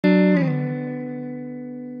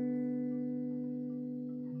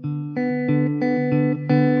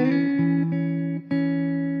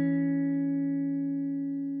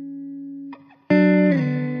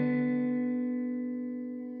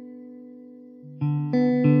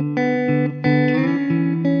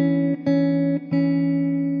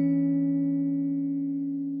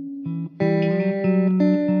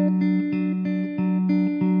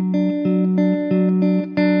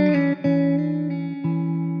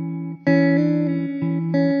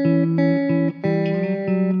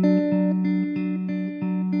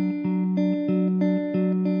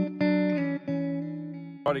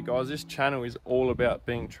Guys, this channel is all about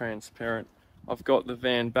being transparent. I've got the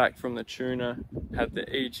van back from the tuner, had the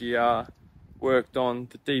EGR worked on,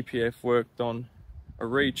 the DPF worked on, a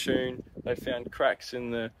retune. They found cracks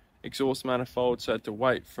in the exhaust manifold, so I had to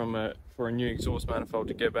wait for a new exhaust manifold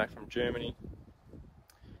to get back from Germany.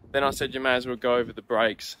 Then I said you may as well go over the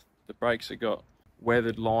brakes. The brakes have got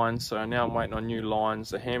weathered lines, so now I'm waiting on new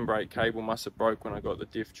lines. The handbrake cable must have broke when I got the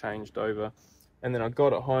diff changed over. And then I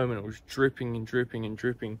got it home and it was dripping and dripping and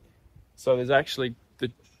dripping. So there's actually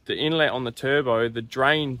the inlet on the turbo, the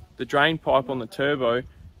drain pipe on the turbo,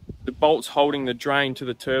 the bolts holding the drain to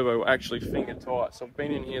the turbo were actually finger tight. So I've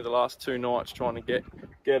been in here the last 2 nights trying to get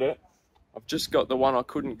it. I've just got the one I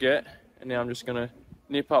couldn't get, and now I'm just gonna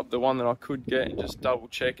nip up the one that I could get and just double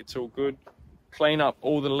check it's all good. Clean up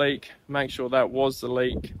all the leak, make sure that was the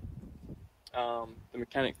leak. The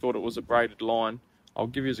mechanic thought it was a braided line. I'll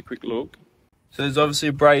give you a quick look. So there's obviously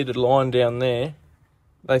a braided line down there.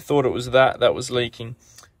 They thought it was that was leaking,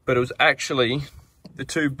 but it was actually the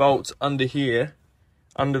 2 bolts under here,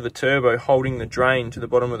 under the turbo, holding the drain to the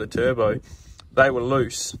bottom of the turbo. They were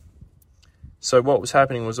loose. So what was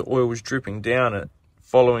happening was the oil was dripping down it,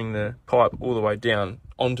 following the pipe all the way down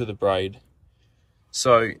onto the braid.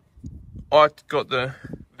 So I got the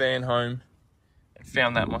van home and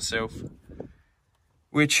found that myself,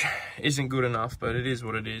 which isn't good enough, but it is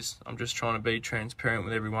what it is. I'm just trying to be transparent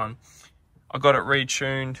with everyone. I got it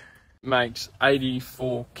retuned, makes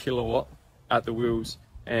 84 kilowatt at the wheels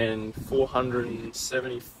and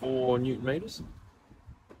 474 newton meters,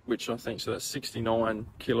 which I think, so that's 69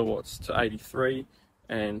 kilowatts to 83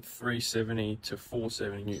 and 370 to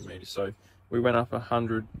 470 newton meters. So we went up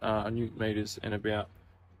 100 newton meters and about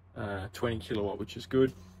 20 kilowatt, which is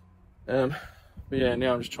good. But yeah,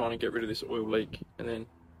 now I'm just trying to get rid of this oil leak, and then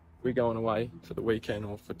we're going away for the weekend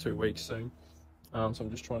or for 2 weeks soon. So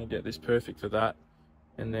I'm just trying to get this perfect for that,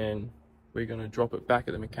 and then we're going to drop it back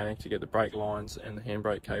at the mechanic to get the brake lines and the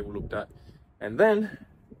handbrake cable looked at, and then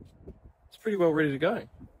it's pretty well ready to go.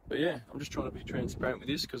 But yeah, I'm just trying to be transparent with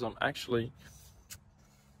this because I'm actually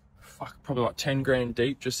probably like 10 grand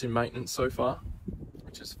deep just in maintenance so far,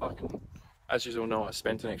 which is fucking, as you all know, I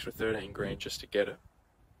spent an extra 13 grand just to get it.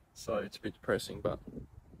 So it's a bit depressing, but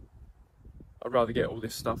I'd rather get all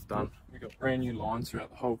this stuff done. We've got brand new lines throughout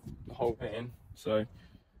the whole van, so I'd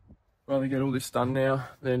rather get all this done now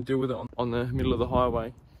than deal with it on the middle of the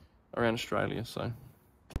highway around Australia. So,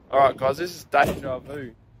 all right, guys, this is deja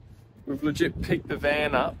vu. We've legit picked the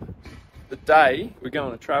van up the day we're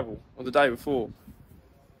going to travel, or the day before.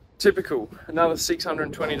 Typical. Another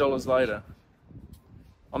 $620 later.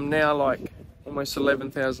 I'm now like almost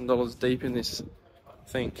 $11,000 deep in this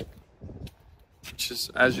thing, which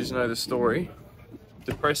is, as you know the story,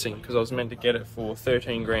 depressing because I was meant to get it for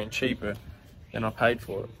 13 grand cheaper than I paid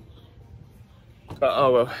for it. But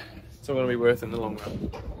oh well, it's all going to be worth it in the long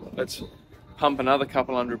run. Let's pump another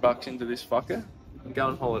couple $100 into this fucker and go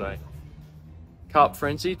on holiday. Carp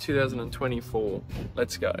Frenzy 2024.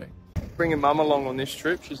 Let's go. Bringing mum along on this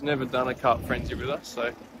trip. She's never done a Carp Frenzy with us,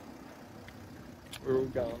 so we're all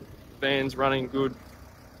going. Van's running good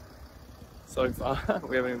so far.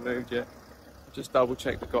 We haven't even moved yet. Just double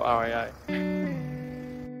checked we've got RAA.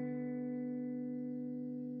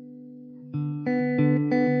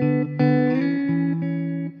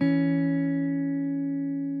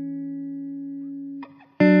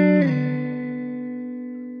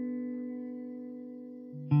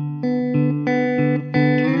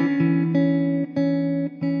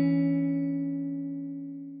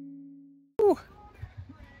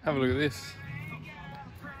 Have a look at this.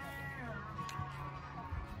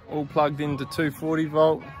 All plugged into 240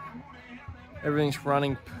 volt. Everything's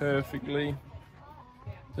running perfectly.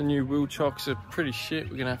 The new wheel chocks are pretty shit.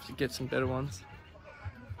 We're gonna have to get some better ones.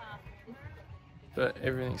 But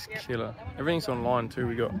everything's killer. Everything's online too.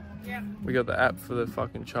 We got the app for the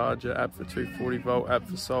fucking charger, app for 240 volt, app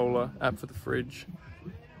for solar, app for the fridge,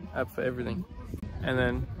 app for everything. And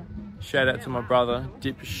then shout out to my brother,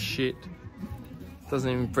 dip as shit. Doesn't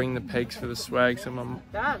even bring the pegs for the swag, so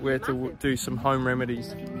we had to do some home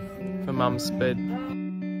remedies for mum's bed.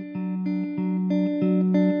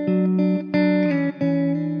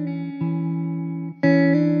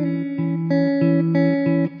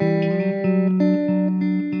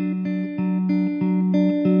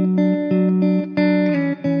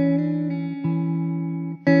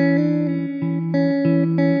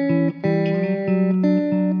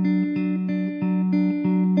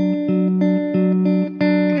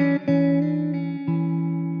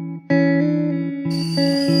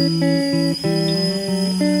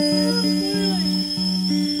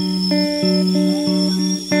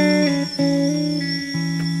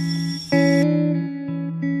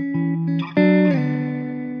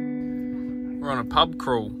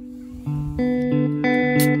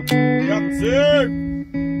 It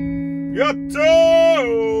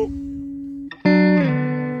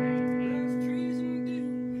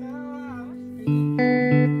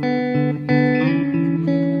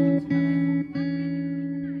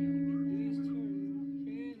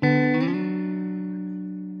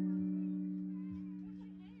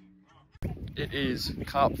is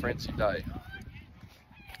carp frenzy day.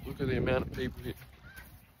 Look at the amount of people here.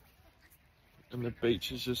 And the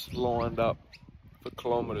beach is just lined up for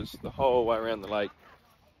kilometres the whole way around the lake.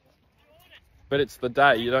 But it's the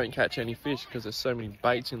day you don't catch any fish because there's so many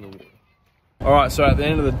baits in the water. Alright, so at the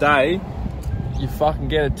end of the day, you fucking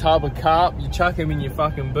get a tub of carp, you chuck them in your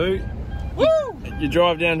fucking boot. Woo! You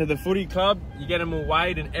drive down to the footy club, you get them all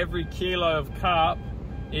weighed, and every kilo of carp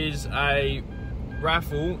is a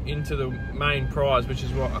raffle into the main prize, which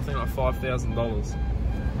is what I think like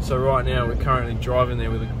 $5,000. So right now we're currently driving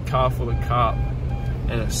there with a car full of carp,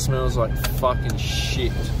 and it smells like fucking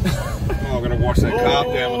shit. Oh, I'm gonna wash that carp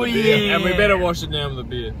down with a beer. Yeah. And we better wash it down with a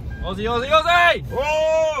beer. Aussie, Aussie, Aussie!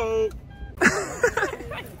 Whoa!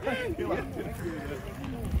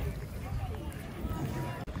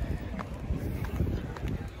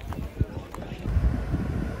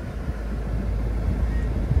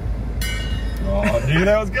 Oh, I knew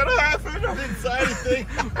that was gonna happen. I didn't say anything.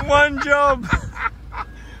 One job.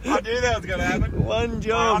 I knew that was gonna happen. One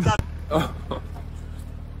job. Oh,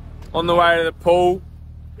 on the way to the pool,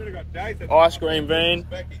 ice cream van.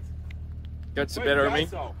 Gets the better of me.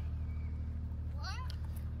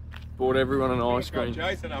 Bought everyone an ice cream.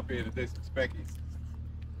 Jason up here to do some speckies.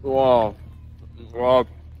 Wow. Wow.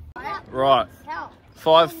 Right.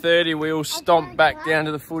 5:30 we all stomp back down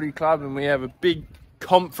to the footy club and we have a big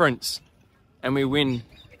conference and we win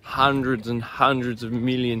hundreds and hundreds of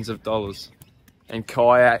millions of dollars and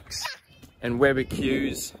kayaks and Weber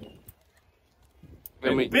queues.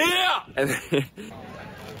 And we, beer! And then,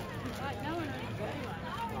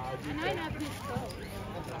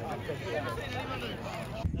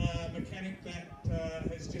 mechanic that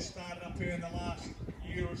has just started up here in the last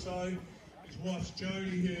year or so. His wife's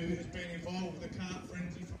Jodie, who has been involved with the carp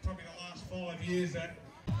frenzy for probably the last 5 years.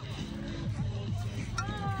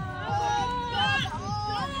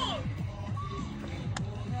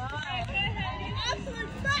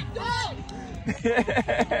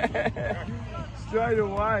 straight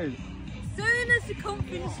away. Soon as the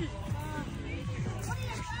conference is...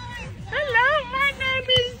 Hello, my name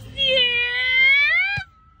is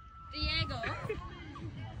Diego.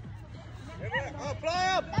 Oh, fly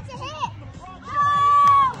up! That's a hit!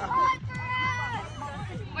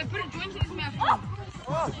 Wait, put a joint in his mouth.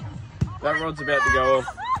 Oh. That rod's about to go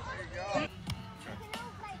off.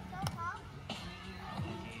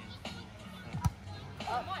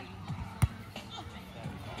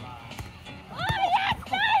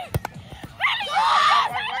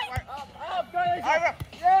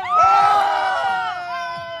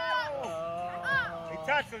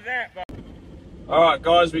 Alright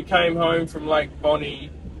guys, we came home from Lake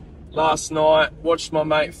Bonnie last night, watched my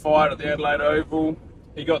mate fight at the Adelaide Oval.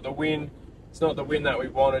 He got the win. It's not the win that we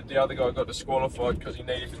wanted. The other guy got disqualified because he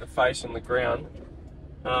kneed him in the face on the ground.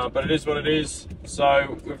 But it is what it is.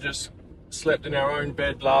 So we've just slept in our own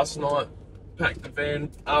bed last night, packed the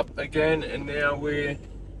van up again, and now we're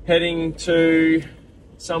heading to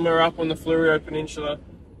somewhere up on the Fleurieu Peninsula.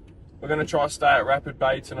 We're going to try to stay at Rapid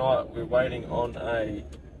Bay tonight. We're waiting on a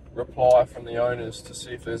reply from the owners to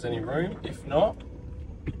see if there's any room. If not,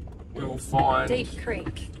 we will find... Deep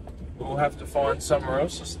Creek. We'll have to find somewhere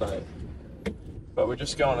else to stay. But we're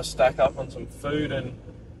just going to stack up on some food and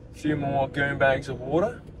a few more goon bags of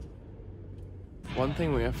water. One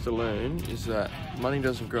thing we have to learn is that money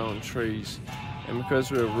doesn't grow on trees. And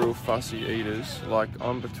because we're real fussy eaters, like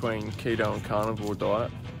I'm between keto and carnivore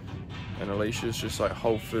diet, and Alysha's just like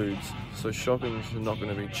whole foods. So shopping's not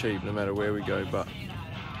going to be cheap no matter where we go, but...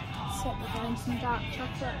 Except we're getting some dark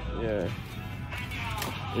chocolate. Yeah.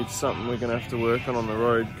 It's something we're going to have to work on the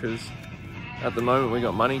road, because at the moment we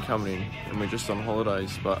got money coming in and we're just on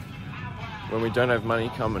holidays, but when we don't have money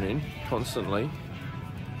coming in constantly,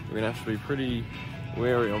 we're going to have to be pretty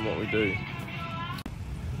wary on what we do.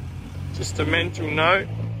 Just a mental note,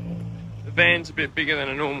 the van's a bit bigger than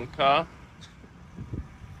a normal car.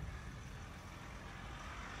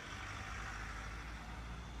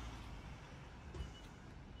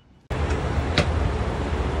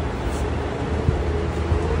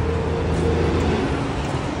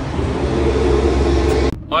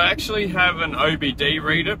 I actually have an OBD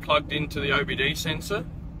reader plugged into the OBD sensor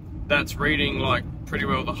that's reading like pretty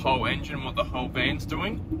well the whole engine, what the whole van's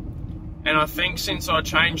doing. And I think since I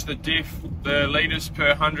changed the diff, the litres per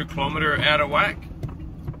 100 kilometre are out of whack.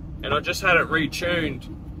 And I just had it retuned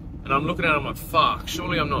And I'm looking at it, I'm like, fuck,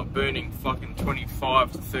 surely I'm not burning fucking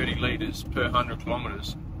 25 to 30 litres per 100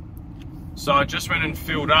 kilometres. So I just went and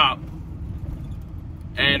filled up,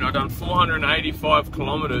 and I done 485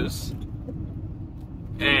 kilometres,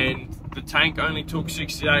 and the tank only took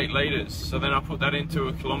 68 litres. So then I put that into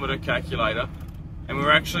a kilometre calculator, and we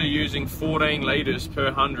were actually using 14 litres per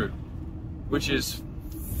 100, which is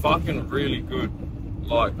fucking really good.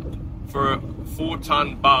 Like, for a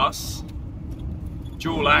 4-ton bus,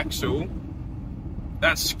 dual axle,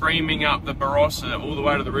 that's screaming up the Barossa all the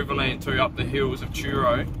way to the Riverland to up the hills of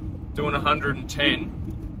Truro, doing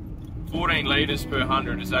 110. 14 litres per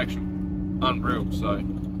 100 is actually unreal, so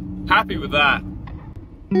happy with that.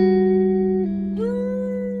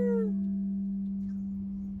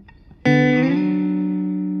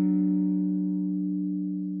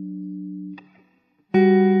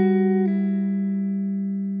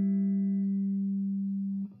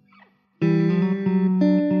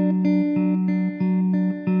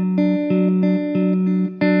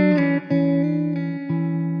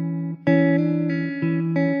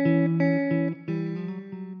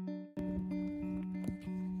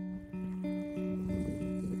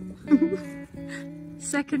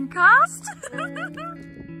 Second cast.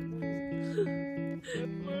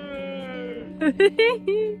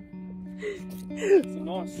 It's a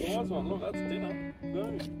nice size one. Look, that's dinner.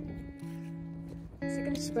 Boom. Is it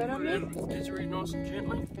going to spread on me? It's really nice and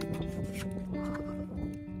gently.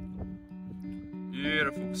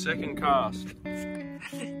 Beautiful. Second cast.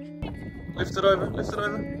 Lift it over. Lift it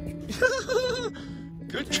over.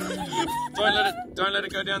 Good. Don't let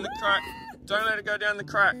it go down the crack. Don't let it go down the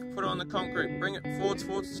crack. Put it on the concrete. Bring it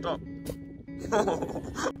forwards, stop.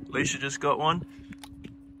 Alysha just got one.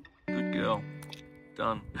 Good girl.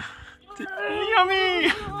 Done.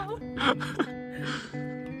 Yummy!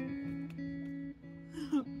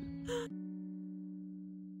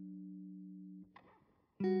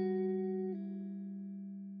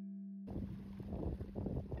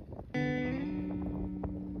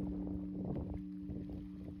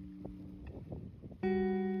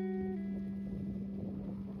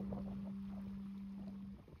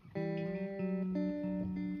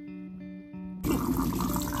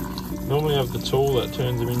 Normally I have the tool that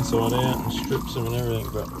turns them inside out and strips them and everything,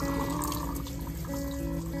 but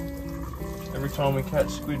every time we catch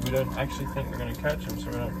squid we don't actually think we're going to catch them, so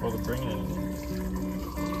we don't bother bringing anything.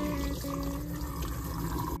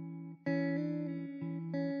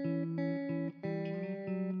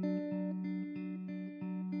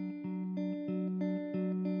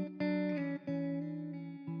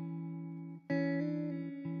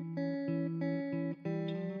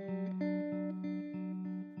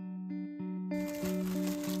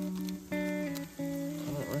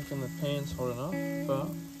 The pan's hot enough, but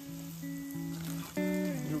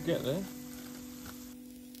you'll get there.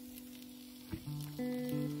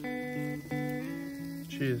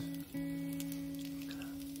 Cheers.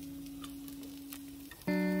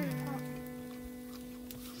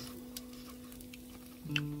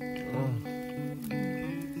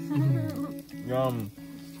 Yum.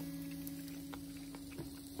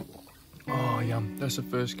 Oh, yum. That's the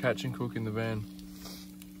first catch and cook in the van.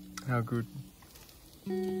 How good.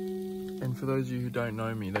 And for those of you who don't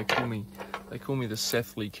know me, they call me the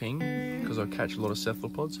Cephaly King because I catch a lot of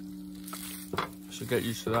cephalopods. So get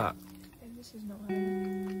used to that. This is not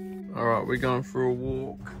right. Alright, we're going for a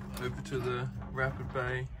walk over to the Rapid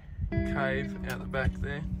Bay cave out the back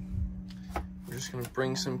there. We're just going to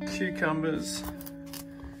bring some cucumbers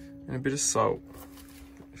and a bit of salt.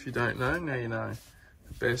 If you don't know, now you know.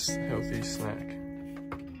 The best healthy snack.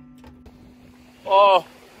 Oh!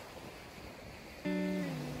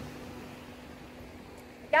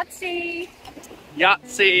 Yahtzee!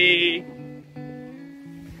 Yahtzee!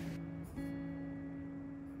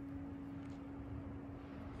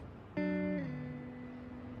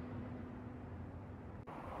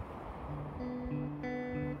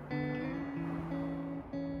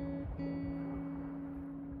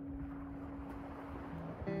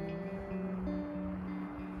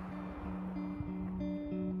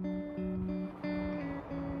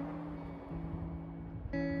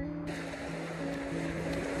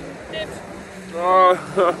 Oh,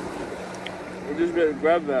 we just better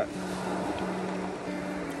grab that.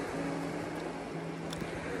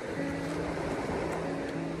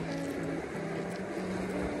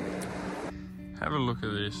 Have a look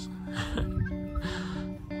at this.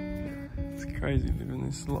 It's crazy living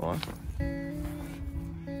this life.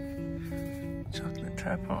 Chocolate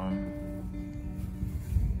tap on.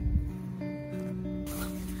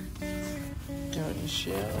 Go in the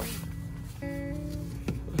shower.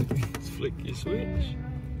 Flick your switch.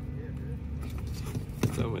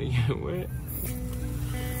 somebody get wet.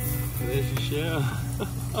 There's your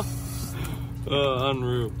shower. Oh,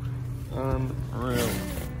 unreal. Unreal.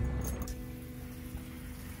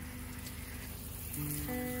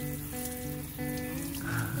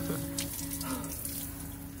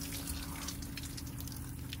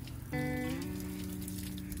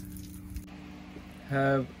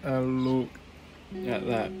 Have a look at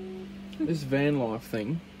that. This VanLife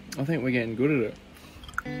thing, I think we're getting good at it.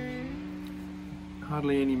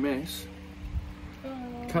 Hardly any mess.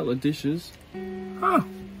 Couple of dishes. Huh.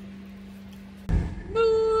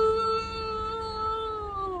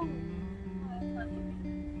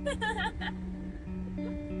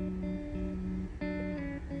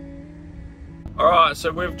 Alright,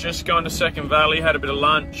 so we've just gone to Second Valley, had a bit of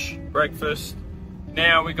lunch, breakfast.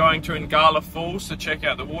 Now we're going to Ngala Falls to check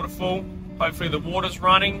out the waterfall. Hopefully the water's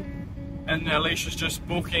running. And Alysha's just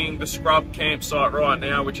booking the scrub campsite right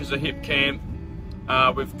now, which is a hip camp.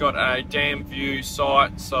 We've got a dam view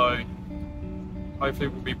site, so hopefully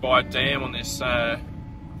we'll be by a dam on this, I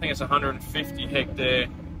think it's 150 hectare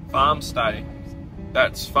farm stay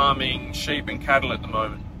that's farming sheep and cattle at the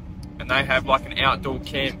moment. And they have like an outdoor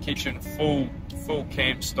camp kitchen, full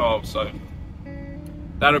camp style, so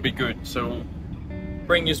that'll be good. So we'll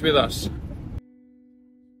bring yous with us.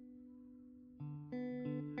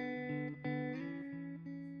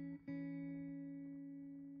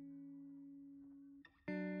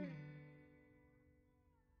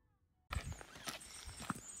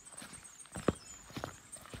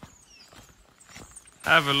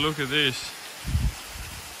 Have a look at this.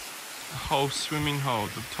 A whole swimming hole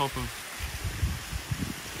at the top of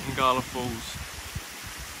Ngala Falls.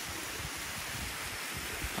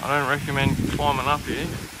 I don't recommend climbing up here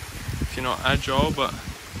if you're not agile, but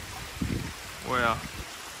wow.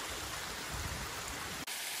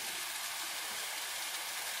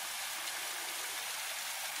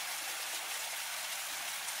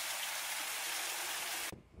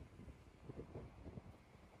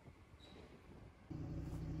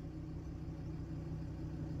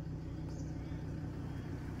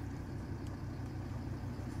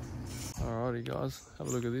 Alrighty guys, have a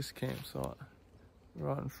look at this campsite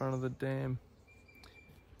right in front of the dam.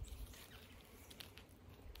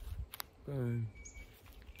 Boom.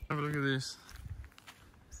 Have a look at this.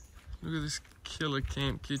 Look at this killer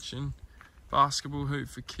camp kitchen. Basketball hoop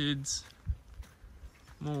for kids.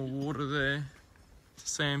 More water there.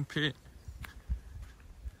 Sand pit.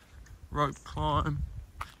 Rope climb.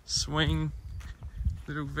 Swing.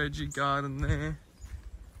 Little veggie garden there.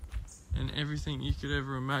 And everything you could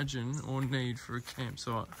ever imagine or need for a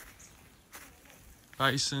campsite.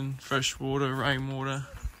 Basin, fresh water, rainwater,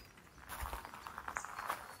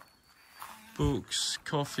 books,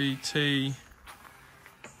 coffee, tea,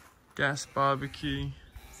 gas barbecue,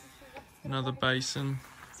 another basin,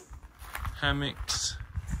 hammocks,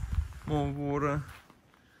 more water,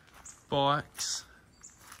 bikes,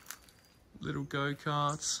 little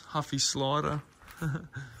go-karts, Huffy slider.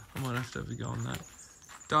 I might have to have a go on that.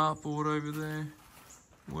 Dartboard over there.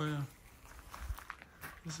 Wow.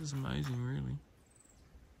 This is amazing, really.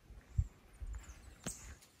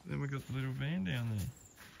 Then we've got the little van down there.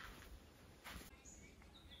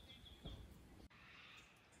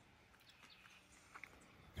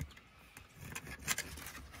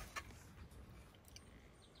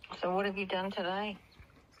 So what have you done today?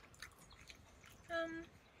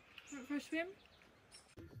 Went for a swim.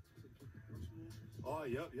 Oh,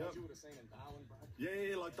 yep. You would have seen in Darwin, bro.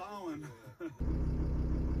 Yeah, like Darwin.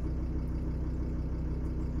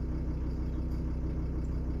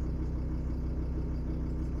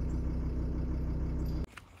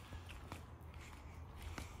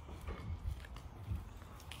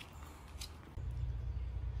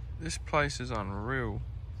 This place is unreal.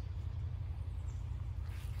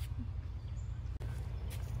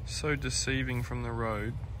 So deceiving from the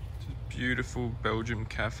road. It's a beautiful Belgian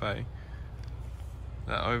cafe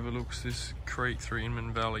that overlooks this creek through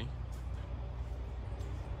Inman Valley.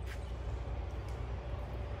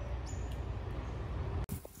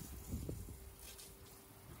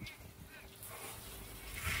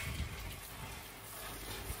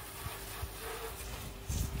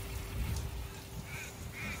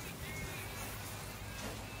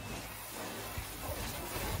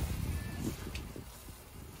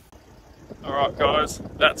 Alright guys,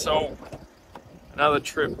 that's all. Another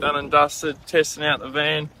trip done and dusted, testing out the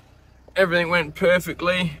van. Everything went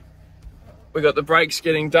perfectly. We got the brakes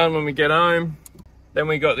getting done when we get home. Then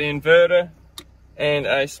we got the inverter and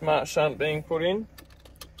a smart shunt being put in.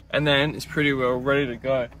 And then it's pretty well ready to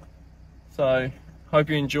go. So, hope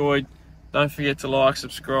you enjoyed. Don't forget to like,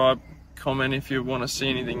 subscribe, comment if you want to see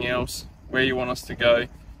anything else. where you want us to go,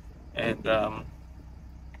 and a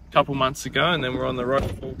couple months ago, and then we're on the road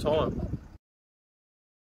full time.